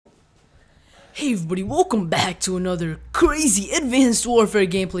Hey everybody, welcome back to another crazy Advanced Warfare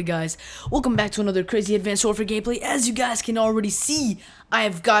gameplay, guys. Welcome back to another crazy Advanced Warfare gameplay. As you guys can already see, I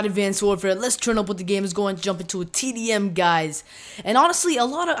have got Advanced Warfare. Let's turn up what the game is going to jump into a TDM, guys. And honestly,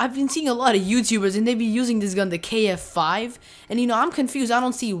 I've been seeing a lot of YouTubers and they be using this gun, the KF5. And you know, I'm confused. I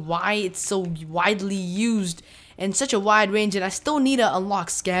don't see why it's so widely used and such a wide range. And I still need to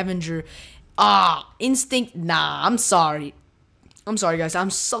unlock Scavenger. Instinct. Nah, I'm sorry. I'm sorry, guys. I'm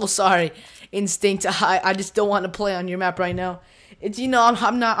so sorry. Instinct. I just don't want to play on your map right now. It's, you know,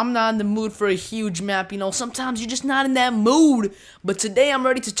 I'm not in the mood for a huge map. You know, sometimes you're just not in that mood. But today I'm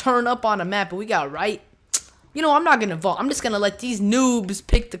ready to turn up on a map, and we got right. You know, I'm not gonna vote. I'm just gonna let these noobs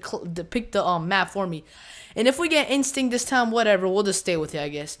pick the map for me. And if we get Instinct this time, whatever, we'll just stay with it, I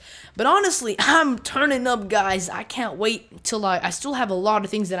guess. But honestly, I'm turning up, guys. I can't wait till I still have a lot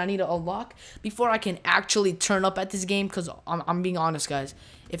of things that I need to unlock before I can actually turn up at this game. Because I'm being honest, guys.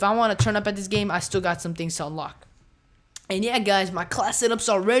 If I want to turn up at this game, I still got some things to unlock. And yeah, guys, my class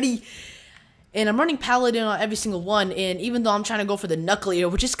setups are ready. And I'm running Paladin on every single one. And even though I'm trying to go for the Nuclear,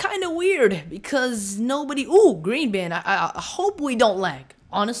 which is kind of weird because nobody... Ooh, green band. I hope we don't lag.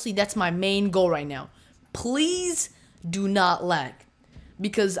 Honestly, that's my main goal right now. Please do not lag,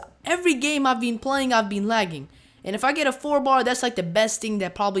 because every game I've been playing, I've been lagging. And if I get a 4-bar, that's like the best thing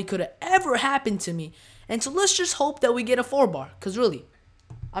that probably could have ever happened to me. And so let's just hope that we get a 4-bar, because really,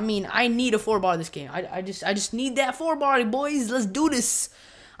 I mean, I need a 4-bar this game. I just need that 4-bar, boys. Let's do this.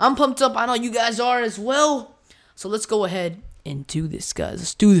 I'm pumped up. I know you guys are as well. So let's go ahead and do this, guys.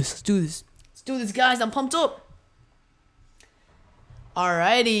 Let's do this. Let's do this. Let's do this, guys. I'm pumped up.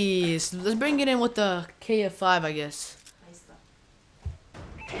 Alrighty, so let's bring it in with the KF5, I guess.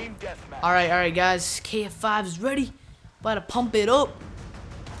 Alright, guys. KF5 is ready. About to pump it up.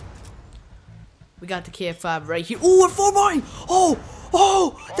 We got the KF5 right here. Ooh, we're 4-barring!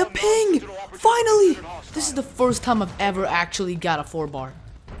 Oh, the ping! Finally! This is the first time I've ever actually got a 4-bar.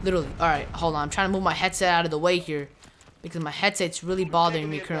 Literally. Alright, hold on. I'm trying to move my headset out of the way here, because my headset's really bothering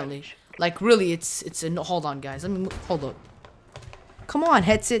me currently. Like, really, it's a... Hold on, guys. Let me hold up. Come on,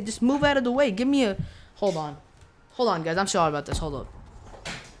 headset, just move out of the way. Give me a... Hold on, guys. I'm sorry about this. Hold up.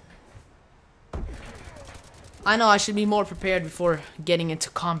 I know I should be more prepared before getting into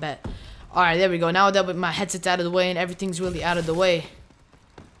combat. Alright, there we go. Now that my headset's out of the way and everything's really out of the way.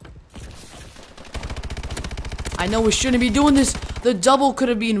 I know we shouldn't be doing this. The double could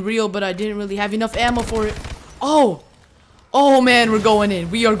have been real, but I didn't really have enough ammo for it. Oh, man, we're going in.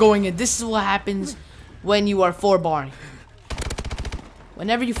 We are going in. This is what happens when you are 4-barring.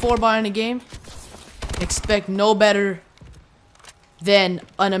 Whenever you 4-bar in a game, expect no better than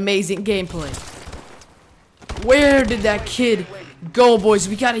an amazing gameplay. Where did that kid go, boys?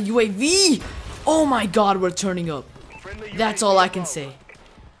 We got a UAV. Oh my god, we're turning up. That's all I can say.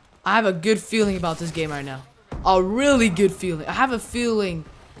 I have a good feeling about this game right now. A really good feeling. I have a feeling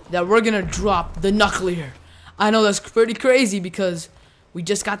that we're gonna drop the Nuclear. I know that's pretty crazy because we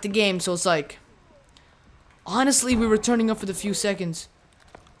just got the game, so it's like... Honestly, we were turning up for the few seconds.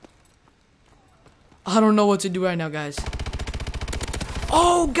 I don't know what to do right now, guys.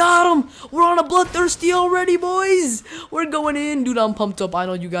 Oh, got him! We're on a bloodthirsty already, boys! We're going in. Dude, I'm pumped up. I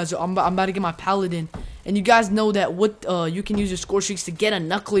know you guys are. I'm about to get my Paladin. And you guys know that you can use your score streaks to get a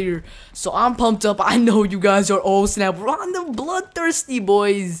Nuclear. So I'm pumped up. I know you guys are. Oh, snap. We're on the bloodthirsty,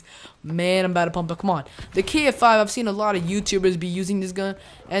 boys. Man, I'm about to pump up. Come on. The KF5, I've seen a lot of YouTubers be using this gun.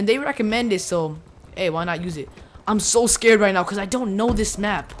 And they recommend it, so... Hey, why not use it? I'm so scared right now because I don't know this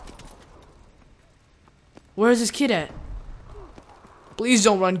map. Where is this kid at? Please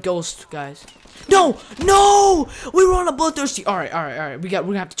don't run Ghost, guys. No! We were on a bloodthirsty. Alright. We're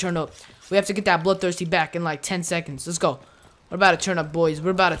gonna have to turn up. We have to get that bloodthirsty back in like 10 seconds. Let's go. We're about to turn up, boys.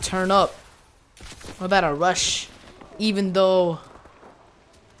 We're about to turn up. We're about to rush. Even though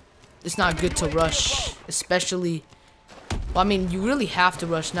it's not good to rush. Especially... Well, I mean, you really have to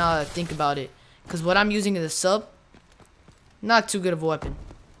rush now that I think about it. Because what I'm using is a sub. Not too good of a weapon.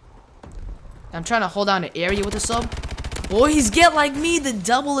 I'm trying to hold down an area with a sub. Boys, get like me. The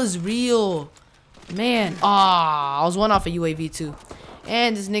double is real. Man. I was one off a UAV too.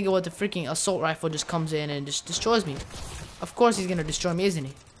 And this nigga with the freaking assault rifle just comes in and just destroys me. Of course he's gonna destroy me, isn't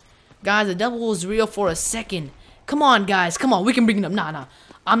he? Guys, the double was real for a second. Come on, guys. Come on. We can bring it up. Nah.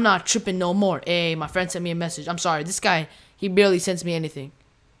 I'm not tripping no more. Hey, my friend sent me a message. I'm sorry. This guy, he barely sends me anything.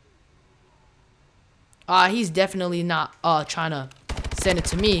 He's definitely not trying to send it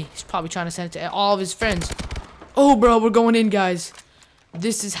to me. He's probably trying to send it to all of his friends. Oh, bro, we're going in, guys.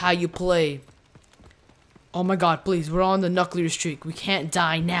 This is how you play. Oh my god, please. We're on the Nuclear streak. We can't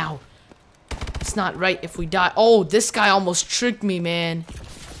die now. It's not right if we die. Oh, this guy almost tricked me, man.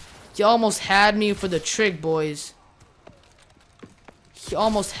 He almost had me for the trick, boys. He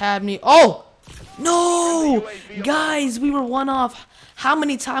almost had me. Oh! No! Guys, we were one off. How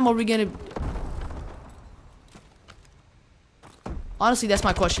many times are we gonna... Honestly, that's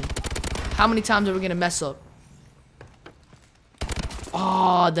my question. How many times are we gonna mess up?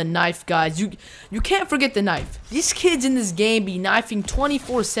 Oh, the knife, guys. You can't forget the knife. These kids in this game be knifing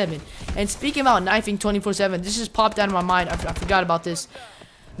 24/7. And speaking about knifing 24/7, this just popped out of my mind. I forgot about this.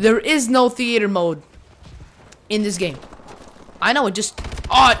 There is no theater mode in this game. I know it just...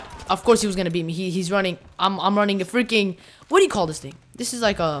 Oh, of course he was gonna beat me. He's running. I'm running a freaking... What do you call this thing? This is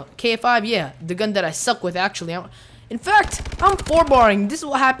like a KF5. Yeah, the gun that I suck with, actually. In fact, I'm 4-barring. This is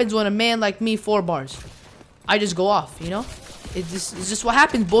what happens when a man like me 4-bars. I just go off, you know? It's just what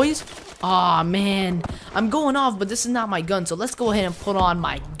happens, boys. Aw, man. I'm going off, but this is not my gun. So let's go ahead and put on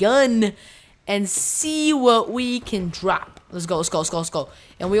my gun and see what we can drop. Let's go, let's go, let's go, let's go.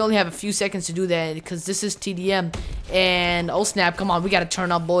 And we only have a few seconds to do that because this is TDM. And oh snap, come on, we gotta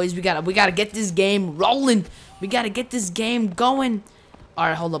turn up, boys. We gotta get this game rolling. We gotta get this game going.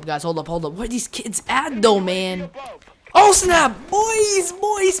 Alright, hold up, guys, hold up. Where are these kids at though, man? Oh snap!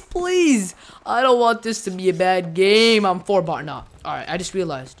 Boys, please! I don't want this to be a bad game. I'm 4-bar. No. Alright, I just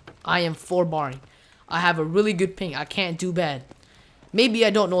realized. I am 4-barring. I have a really good ping. I can't do bad. Maybe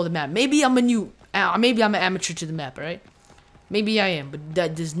I don't know the map. Maybe I'm maybe I'm an amateur to the map, right? Maybe I am, but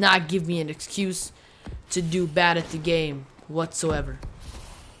that does not give me an excuse to do bad at the game whatsoever.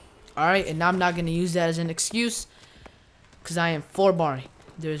 Alright, and I'm not gonna use that as an excuse because I am 4-barring.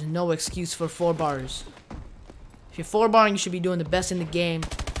 There's no excuse for 4-barers. If you're 4-barring, you should be doing the best in the game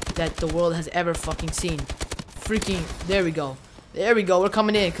that the world has ever fucking seen. Freaking, there we go. There we go, we're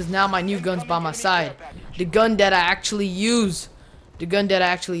coming in, because now my new gun's by my side. The gun that I actually use. The gun that I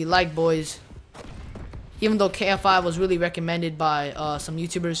actually like, boys. Even though KF5 was really recommended by some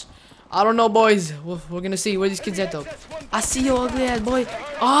YouTubers. I don't know, boys. We're gonna see where these kids at, though. I see your ugly ass, boy.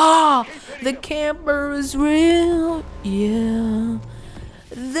 Ah, the camper is real. Yeah.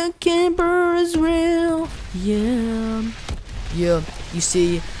 The camper is real, yeah. Yeah, you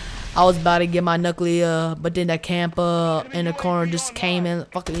see, I was about to get my knuckly, but then that camper in the corner just came and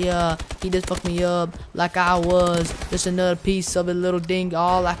fucked me up. He just fucked me up like I was just another piece of a little thing.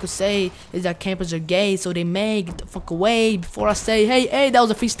 All I could say is that campers are gay, so they may get the fuck away before I say, hey, that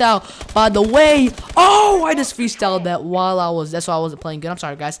was a freestyle. By the way, oh, I just freestyled that while that's why I wasn't playing good. I'm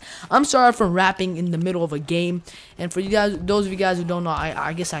sorry, guys. I'm sorry for rapping in the middle of a game. And for you guys, those of you guys who don't know,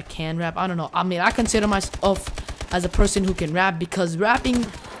 I guess I can rap. I don't know. I mean, I consider myself as a person who can rap because rapping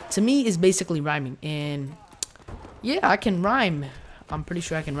to me is basically rhyming. And yeah, I can rhyme. I'm pretty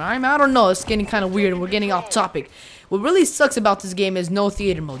sure I can rhyme. I don't know. It's getting kind of weird and we're getting off topic. What really sucks about this game is no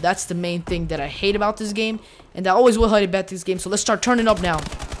theater mode. That's the main thing that I hate about this game. And I always will hate about this game. So let's start turning up now.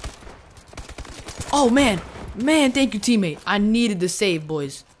 Oh, man. Man, thank you, teammate. I needed the save,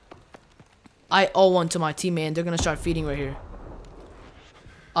 boys. I owe one to my teammate and they're going to start feeding right here.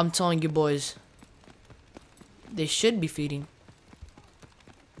 I'm telling you, boys. They should be feeding.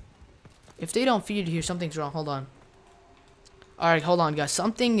 If they don't feed here, something's wrong. Hold on. Alright, hold on, guys.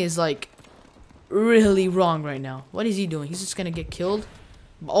 Something is, like, really wrong right now. What is he doing? He's just gonna get killed?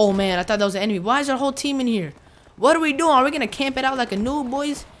 Oh, man. I thought that was an enemy. Why is our whole team in here? What are we doing? Are we gonna camp it out like a noob,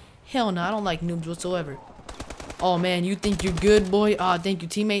 boys? Hell no. I don't like noobs whatsoever. Oh, man. You think you're good, boy? Ah, thank you,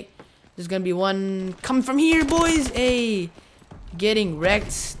 teammate. There's gonna be one coming from here, boys. Hey. Getting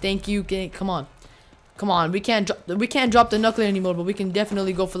wrecked. Thank you. Come on. Come on. We can't drop the knuckler anymore, but we can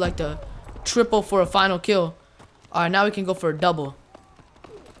definitely go for, like, the triple for a final kill. Alright, now we can go for a double.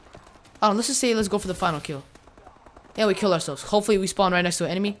 Let's just say let's go for the final kill. And we kill ourselves. Hopefully we spawn right next to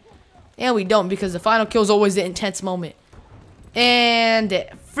an enemy. And we don't, because the final kill is always the intense moment. And the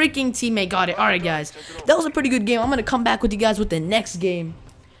freaking teammate got it. Alright, guys. That was a pretty good game. I'm going to come back with you guys with the next game.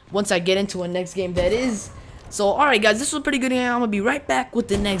 Once I get into a next game, that is. So, alright, guys. This was a pretty good game. I'm going to be right back with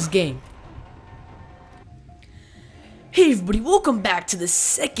the next game. Hey everybody, welcome back to the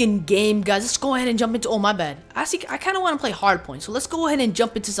second game, guys. Let's go ahead and jump into, oh my bad. Actually, I kind of want to play Hardpoint, so let's go ahead and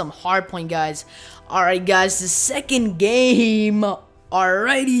jump into some Hardpoint, guys. Alright, guys, the second game.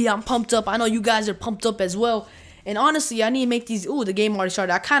 Alrighty, I'm pumped up. I know you guys are pumped up as well. And honestly, I need to make these, ooh, the game already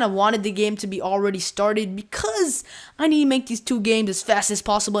started. I kind of wanted the game to be already started because I need to make these two games as fast as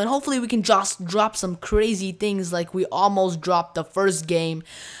possible. And hopefully we can just drop some crazy things like we almost dropped the first game.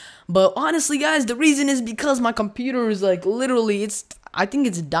 But honestly, guys, the reason is because my computer is like literally, I think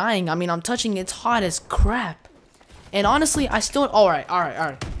it's dying. I mean, I'm touching it, it's hot as crap. And honestly, I still, alright.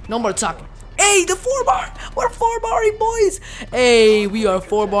 No more talking. Hey, the 4-bar! We're 4-barring, boys! Hey, we are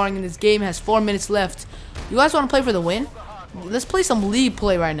 4-barring and this game has 4 minutes left. You guys want to play for the win? Let's play some league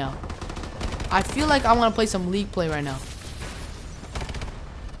play right now. I feel like I want to play some league play right now.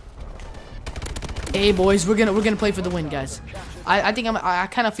 Hey boys, we're gonna play for the win, guys. I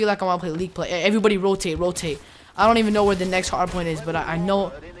kind of feel like I want to play league play. Everybody rotate. I don't even know where the next hard point is, but I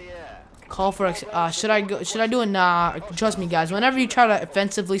know. Call for should I do it? Nah, trust me, guys. Whenever you try to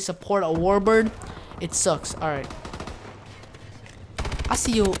offensively support a warbird, it sucks. All right. I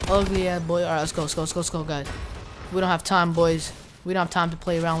see you, ugly ass boy. All right, let's go, guys. We don't have time, boys. We don't have time to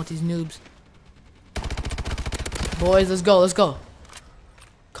play around with these noobs. Boys, let's go.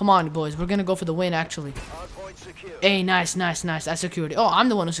 Come on, boys. We're gonna go for the win, actually. Hey, nice. That's security. Oh, I'm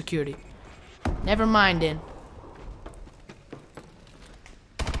the one who security. Never mind, then.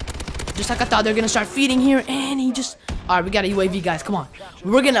 Just like I thought, they're gonna start feeding here, and he just. All right, we got a UAV, guys. Come on,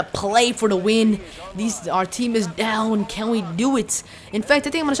 we're gonna play for the win. Our team is down. Can we do it? In fact,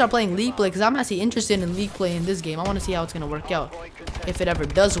 I think I'm gonna start playing league play because I'm actually interested in league play in this game. I want to see how it's gonna work out, if it ever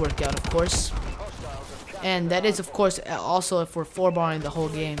does work out, of course. And that is, of course, also if we're 4-barring the whole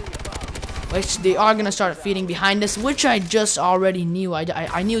game. Which they are gonna start feeding behind us, which I just already knew.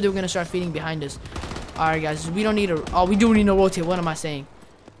 I knew they were gonna start feeding behind us. All right, guys, we don't need to. Oh, we do need to rotate. What am I saying?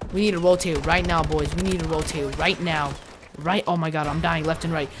 We need to rotate right now, boys. We need to rotate right now. Oh my god, I'm dying left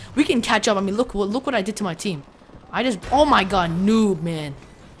and right. We can catch up. I mean, look what I did to my team. Oh my god, noob, man.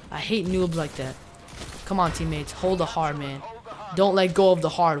 I hate noobs like that. Come on, teammates. Hold the hard, man. Don't let go of the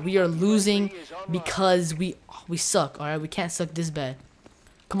hard. We are losing because we suck, alright? We can't suck this bad.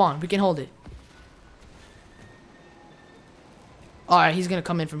 Come on, we can hold it. Alright, he's gonna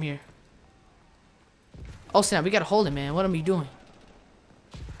come in from here. Oh snap, we gotta hold it, man. What am we doing?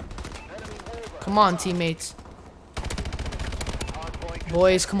 Come on, teammates.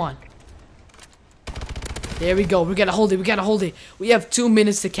 Boys, come on. There we go. We gotta hold it. We have 2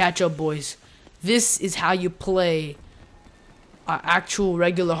 minutes to catch up, boys. This is how you play an actual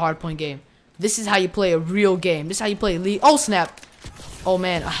regular hardpoint game. This is how you play a real game. This is how you play league. Oh snap. Oh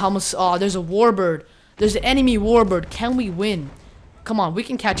man, there's a warbird. There's an enemy warbird. Can we win? Come on, we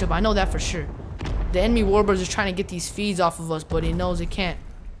can catch up. I know that for sure. The enemy warbirds are trying to get these feeds off of us, but he knows he can't.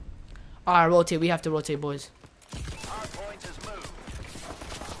 Alright, rotate. We have to rotate, boys.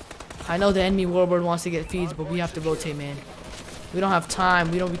 I know the enemy warbird wants to get feeds, but we have to rotate, man. We don't have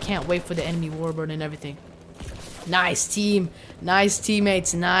time. We can't wait for the enemy warbird and everything. Nice team. Nice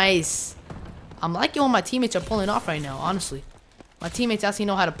teammates. Nice. I'm liking what my teammates are pulling off right now, honestly. My teammates actually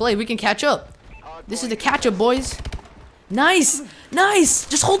know how to play. We can catch up. This is the catch up, boys. Nice.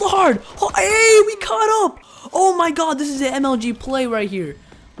 Just hold the hard. Hey, we caught up. Oh my god, this is an MLG play right here.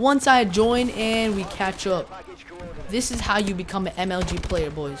 Once I join and we catch up. This is how you become an MLG player,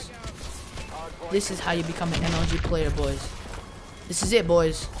 boys. This is how you become an MLG player, boys. This is it,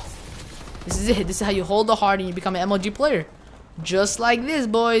 boys. This is it. This is how you hold the hard and you become an MLG player. Just like this,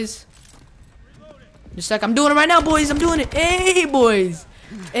 boys. Just like I'm doing it right now, boys. I'm doing it. Hey, boys.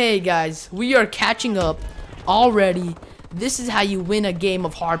 Hey, guys. We are catching up already. This is how you win a game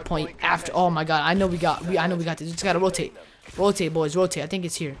of Hardpoint after. Oh my god. I know we got this. We just gotta rotate. Rotate, boys. Rotate. I think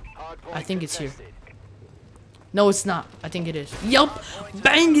it's here. No, it's not. I think it is. Yup.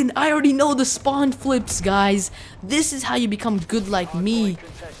 Banging. I already know the spawn flips, guys. This is how you become good like me.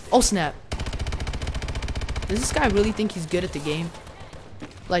 Oh, snap. Does this guy really think he's good at the game?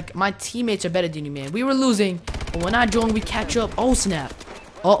 Like, my teammates are better than you, man. We were losing, but when I joined, we catch up. Oh, snap.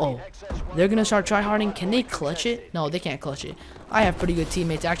 Uh-oh. They're gonna start tryharding. Can they clutch it? No, they can't clutch it. I have pretty good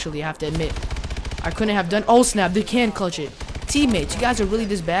teammates, actually, I have to admit. I couldn't have done. Oh, snap. They can clutch it. Teammates, you guys are really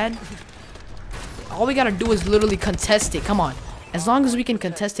this bad? All we gotta do is literally contest it. Come on. As long as we can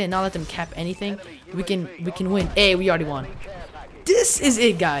contest it and not let them cap anything, we can win. Hey, we already won. This is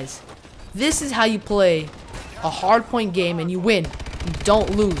it, guys. This is how you play a hardpoint game and you win. You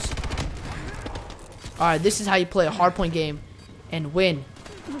don't lose. Alright, this is how you play a hardpoint game and win.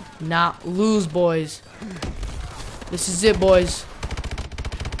 Not lose, boys. This is it, boys.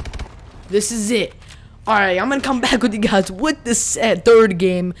 This is it. Alright, I'm gonna come back with you guys with the third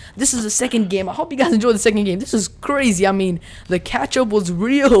game. This is the second game. I hope you guys enjoyed the second game. This is crazy. I mean, the catch-up was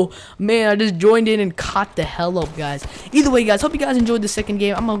real. Man, I just joined in and caught the hell up, guys. Either way, guys, hope you guys enjoyed the second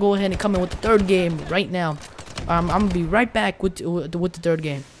game. I'm gonna go ahead and come in with the third game right now. I'm gonna be right back with the third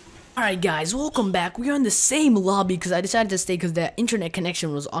game. Alright guys, welcome back. We are in the same lobby because I decided to stay because the internet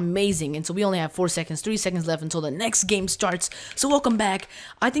connection was amazing. And so we only have 3 seconds left until the next game starts. So welcome back.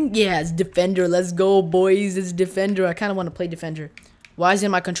 I think, yeah, it's Defender. Let's go, boys. It's Defender. I kind of want to play Defender. Why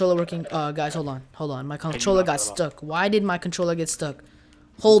isn't my controller working? Guys, hold on. My controller got stuck. Why did my controller get stuck?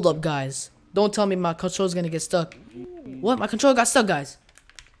 Hold up, guys. Don't tell me my controller's gonna get stuck. What? My controller got stuck, guys.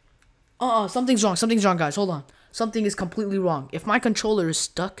 Something's wrong, guys. Hold on. Something is completely wrong. If my controller is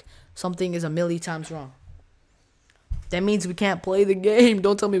stuck, something is a million times wrong. That means we can't play the game.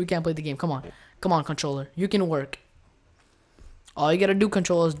 Don't tell me we can't play the game. Come on. Come on, controller. You can work. All you gotta do,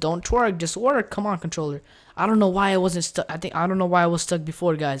 controller, is don't twerk. Just work. Come on, controller. I don't know why I wasn't stuck. I don't know why I was stuck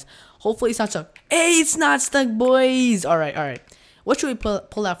before, guys. Hopefully it's not stuck. Hey, it's not stuck, boys. Alright, alright. What should we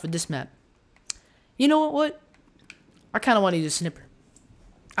pull out for this map? You know what? I kind of want to use a snipper.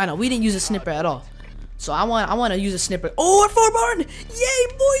 I know, we didn't use a snipper at all. So I want to use a snipper. Oh, a 4-barn!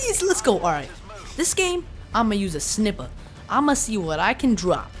 Yay, boys! Let's go. Alright. This game, I'm going to use a snipper. I'm going to see what I can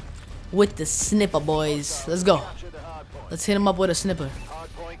drop with the snipper, boys. Let's go. Let's hit him up with a snipper.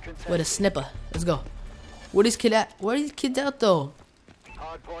 With a snipper. Let's go. Where is kid at? Where is kid out though?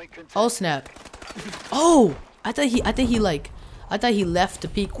 Oh snap. Oh! I thought he left to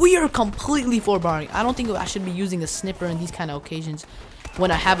peek. We are completely 4-barring. I don't think I should be using a snipper in these kind of occasions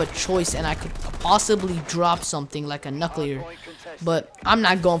when I have a choice and I could possibly drop something like a nuclear. But I'm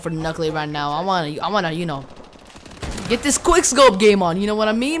not going for the nuclear right now. I wanna, you know, get this quick scope game on. You know what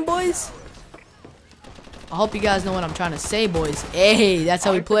I mean, boys? I hope you guys know what I'm trying to say, boys. Hey, that's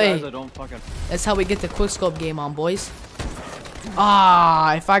how we play. That's how we get the quick scope game on, boys.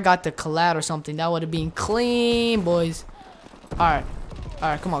 Ah, if I got the collat or something, that would have been clean, boys. Alright.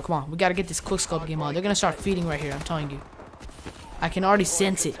 Alright, come on, come on. We gotta get this quick scope game on. They're gonna start feeding right here, I'm telling you. I can already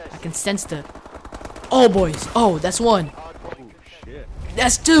sense it. I can sense the... Oh, boys. Oh, that's one.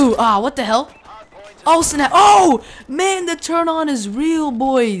 That's two. Ah, what the hell? Oh, snap. Oh, man, the turn on is real,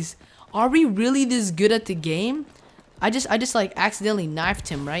 boys. Are we really this good at the game? I just like accidentally knifed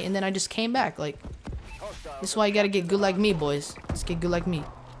him, right? And then I just came back. Like, this is why you gotta get good like me, boys. Let's get good like me.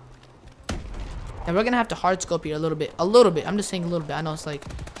 And we're gonna have to hard scope here a little bit. A little bit. I'm just saying a little bit. I know it's like,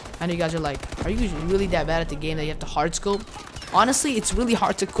 I know you guys are like, are you really that bad at the game that you have to hard scope? Honestly, it's really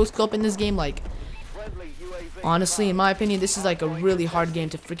hard to quick scope in this game. Like, honestly, in my opinion, this is like a really hard game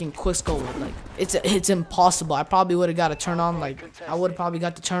to freaking quick scope with. Like, it's impossible. I probably would have got to turn on. Like, I would have probably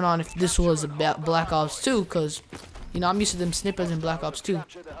got to turn on if this was a Black Ops 2, cause you know I'm used to them snippers in Black Ops 2.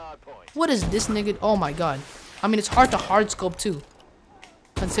 What is this nigga? Oh my god. I mean, it's hard to hard scope too,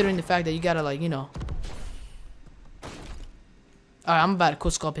 considering the fact that you gotta, like, you know. Alright, I'm about to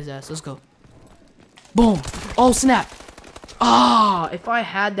quick scope his ass. Let's go. Boom. Oh snap. Ah, if I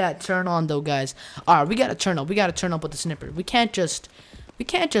had that turn on though, guys. Alright, we gotta turn up. We gotta turn up with the snipper. We can't just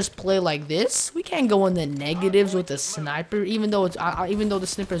play like this. We can't go in the negatives with the sniper, even though it's even though the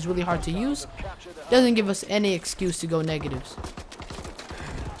snipper is really hard to use. Doesn't give us any excuse to go negatives.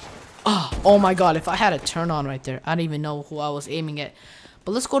 Ah, oh my god, if I had a turn on right there, I don't even know who I was aiming at.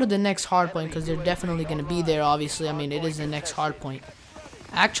 But let's go to the next hard point, because they're definitely gonna be there, obviously. I mean, it is the next hard point.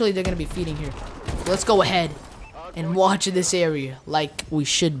 Actually, they're gonna be feeding here. Let's go ahead and watch this area like we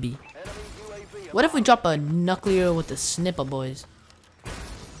should be. What if we drop a nuclear with the snipper, boys?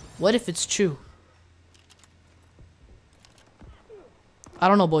 What if it's true? I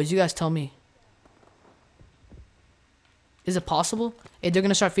don't know, boys. You guys tell me. Is it possible? Hey, they're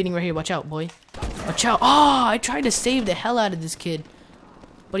gonna start feeding right here. Watch out, boy. Watch out. Oh, I tried to save the hell out of this kid,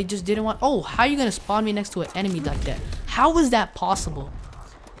 but he just didn't want... Oh, how are you gonna spawn me next to an enemy like that? How is that possible?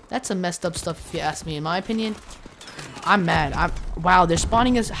 That's some messed up stuff, if you ask me. In my opinion, I'm mad. Wow, they're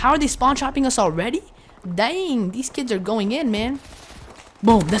spawning us. How are they spawn trapping us already? Dang, these kids are going in, man.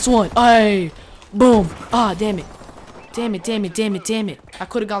 Boom, that's one. Ay, boom. Ah, damn it. Damn it, damn it, damn it, damn it. I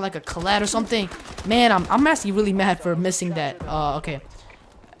could have got like a collat or something. Man, I'm actually really mad for missing that. Okay.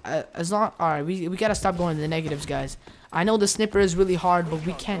 Alright, we gotta stop going to the negatives, guys. I know the snipper is really hard, but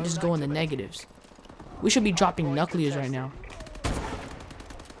we can't just go in the negatives. We should be dropping nuclears right now.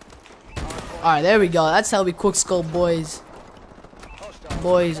 Alright, there we go. That's how we quick scope, boys.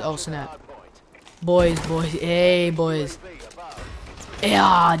 Boys, oh snap. Boys, boys, hey, boys.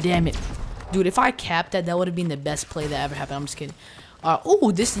 Yeah, damn it. Dude, if I capped that, that would have been the best play that ever happened. I'm just kidding.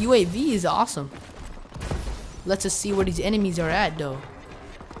 Oh, this UAV is awesome. Let's just see where these enemies are at, though.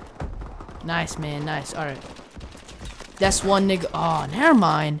 Nice, man. Nice. Alright. That's one nigga. Oh, never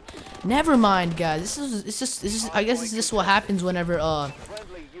mind. Never mind, guys. This is I guess this is just what happens whenever,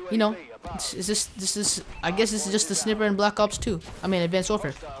 you know, I guess this is just the snipper in Black Ops 2. I mean, Advanced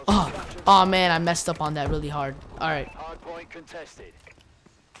Warfare. Oh, man, I messed up on that really hard. Alright.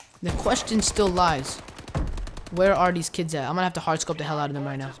 The question still lies. Where are these kids at? I'm gonna have to hard scope the hell out of them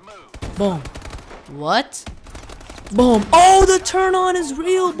right now. Boom. What? Boom. Oh, the turn on is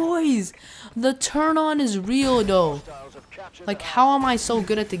real, boys. The turn on is real, though. Like, how am I so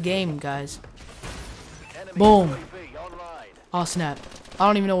good at the game, guys? Boom. Oh, snap. I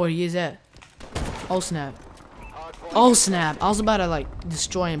don't even know where he is at. Oh, snap. Oh, snap. I was about to, like,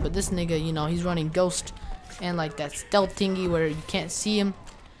 destroy him, but this nigga, you know, he's running ghost and, like, that stealth thingy where you can't see him.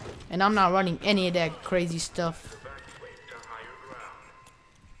 And I'm not running any of that crazy stuff.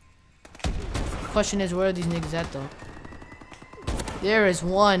 Question is, where are these niggas at though? There is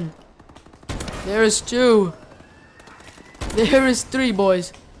one. There is two. There is three,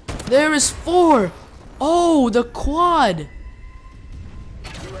 boys. There is four. Oh, the quad.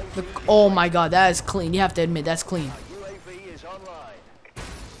 Oh my god, that is clean. You have to admit, that's clean.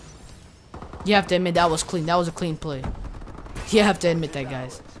 You have to admit, that was clean. That was a clean play. You have to admit that,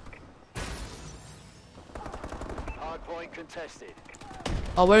 guys. Hardpoint contested.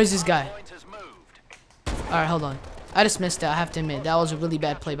 Oh, where is this guy? Alright, hold on. I just missed that. I have to admit, that was a really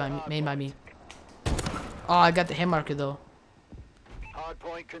bad play made by me. Oh, I got the hit marker though.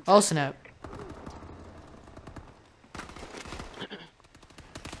 Oh snap.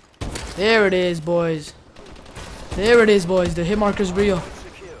 There it is, boys. There it is, boys. The hit marker's real.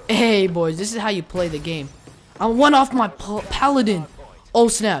 Hey, boys, this is how you play the game. I won off my paladin. Oh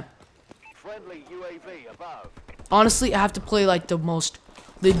snap. Honestly, I have to play like the most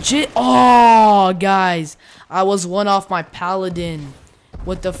legit. Oh, guys, I was one off my paladin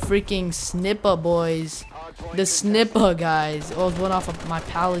with the freaking snipper, boys. The snipper, guys. I was one off of my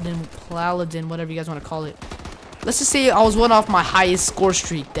paladin, whatever you guys want to call it. Let's just say I was one off my highest score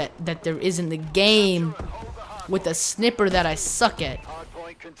streak that there is in the game with a snipper that I suck at,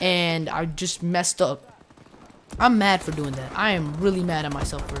 and I just messed up. I'm mad for doing that. I am really mad at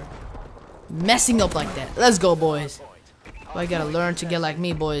myself for messing up like that. Let's go, boys. I gotta learn to get like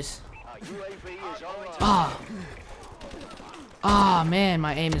me, boys. Ah, man,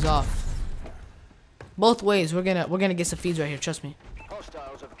 my aim is off. Both ways, we're gonna get some feeds right here. Trust me.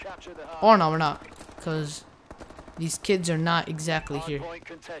 Or no, we're not, cause these kids are not exactly here.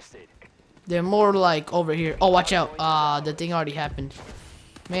 They're more like over here. Oh, watch out! The thing already happened.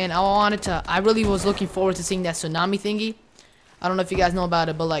 Man, I really was looking forward to seeing that tsunami thingy. I don't know if you guys know about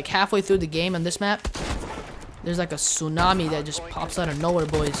it, but like halfway through the game on this map, there's like a tsunami that just pops out of nowhere,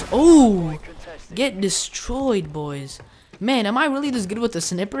 boys. Oh, get destroyed, boys. Man, am I really this good with the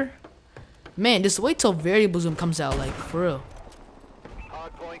snipper? Man, just wait till variable zoom comes out, like, for real.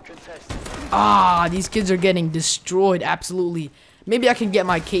 Ah, these kids are getting destroyed, absolutely. Maybe I can get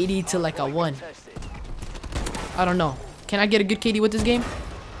my KD to like a 1. I don't know. Can I get a good KD with this game?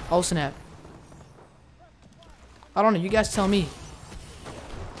 Oh, snap. I don't know, you guys tell me.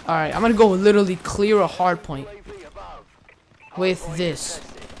 Alright, I'm gonna go literally clear a hard point with this.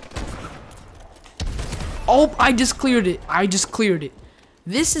 Oh, I just cleared it. I just cleared it.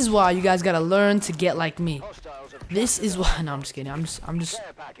 This is why you guys gotta learn to get like me. This is why. No, I'm just kidding.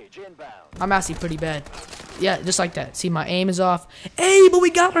 I'm actually pretty bad. Yeah, just like that. See, my aim is off. Hey, but we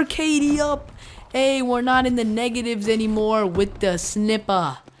got our KD up. Hey, we're not in the negatives anymore with the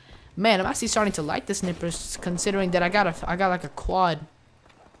snipper. Man, I'm actually starting to like the snippers, considering that I got like a quad.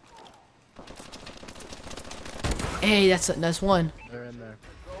 Hey, that's one. They're in there.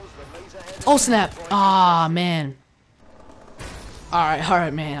 Oh snap! Ah, man.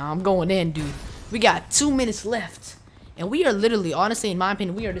 Alright, man. I'm going in, dude. We got 2 minutes left. And we are literally, honestly, in my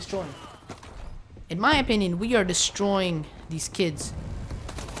opinion, we are destroying. In my opinion, we are destroying these kids.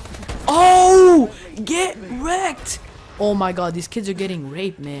 Oh! Get wrecked! Oh my god, these kids are getting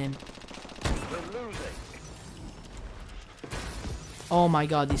raped, man. Oh my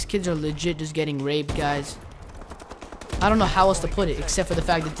god, these kids are legit just getting raped, guys. I don't know how else to put it, except for the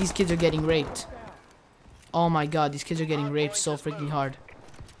fact that these kids are getting raped. Oh my god, these kids are getting raped so freaking hard.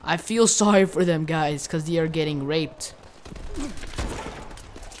 I feel sorry for them, guys, because they are getting raped.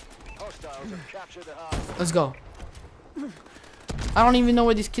 Let's go. I don't even know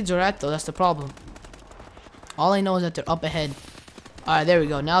where these kids are at, though. That's the problem. All I know is that they're up ahead. Alright, there we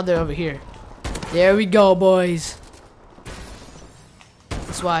go. Now they're over here. There we go, boys.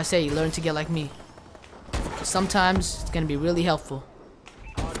 That's why I say learn to get like me. Sometimes it's gonna be really helpful.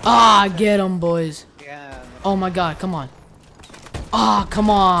 Ah, get them, boys. Oh my god, come on. Ah, come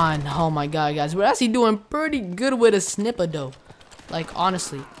on. Oh my god, guys. We're actually doing pretty good with a snipper, though. Like,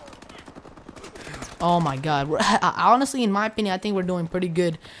 honestly. Oh my god. Honestly, in my opinion, I think we're doing pretty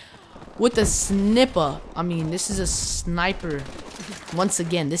good with the snipper. I mean, this is a sniper. Once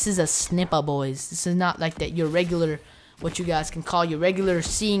again, this is a snipper, boys. This is not like that your regular, what you guys can call your regular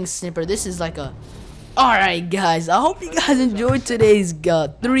seeing snipper. This is like a... Alright, guys. I hope you guys enjoyed today's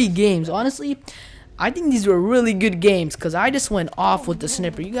 3 games. Honestly, I think these were really good games because I just went off with the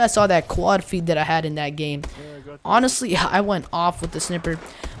sniper. You guys saw that quad feed that I had in that game. Honestly, I went off with the sniper.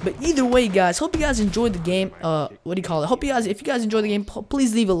 But either way, guys, hope you guys enjoyed the game. What do you call it? Hope you guys, if you guys enjoyed the game,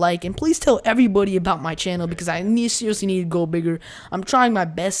 please leave a like and please tell everybody about my channel because I seriously need to go bigger. I'm trying my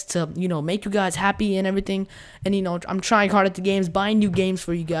best to, you know, make you guys happy and everything. And you know, I'm trying hard at the games, buying new games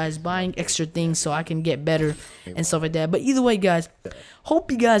for you guys, buying extra things so I can get better and stuff like that. But either way, guys,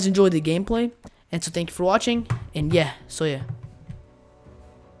 hope you guys enjoyed the gameplay. And so thank you for watching. And yeah, so yeah.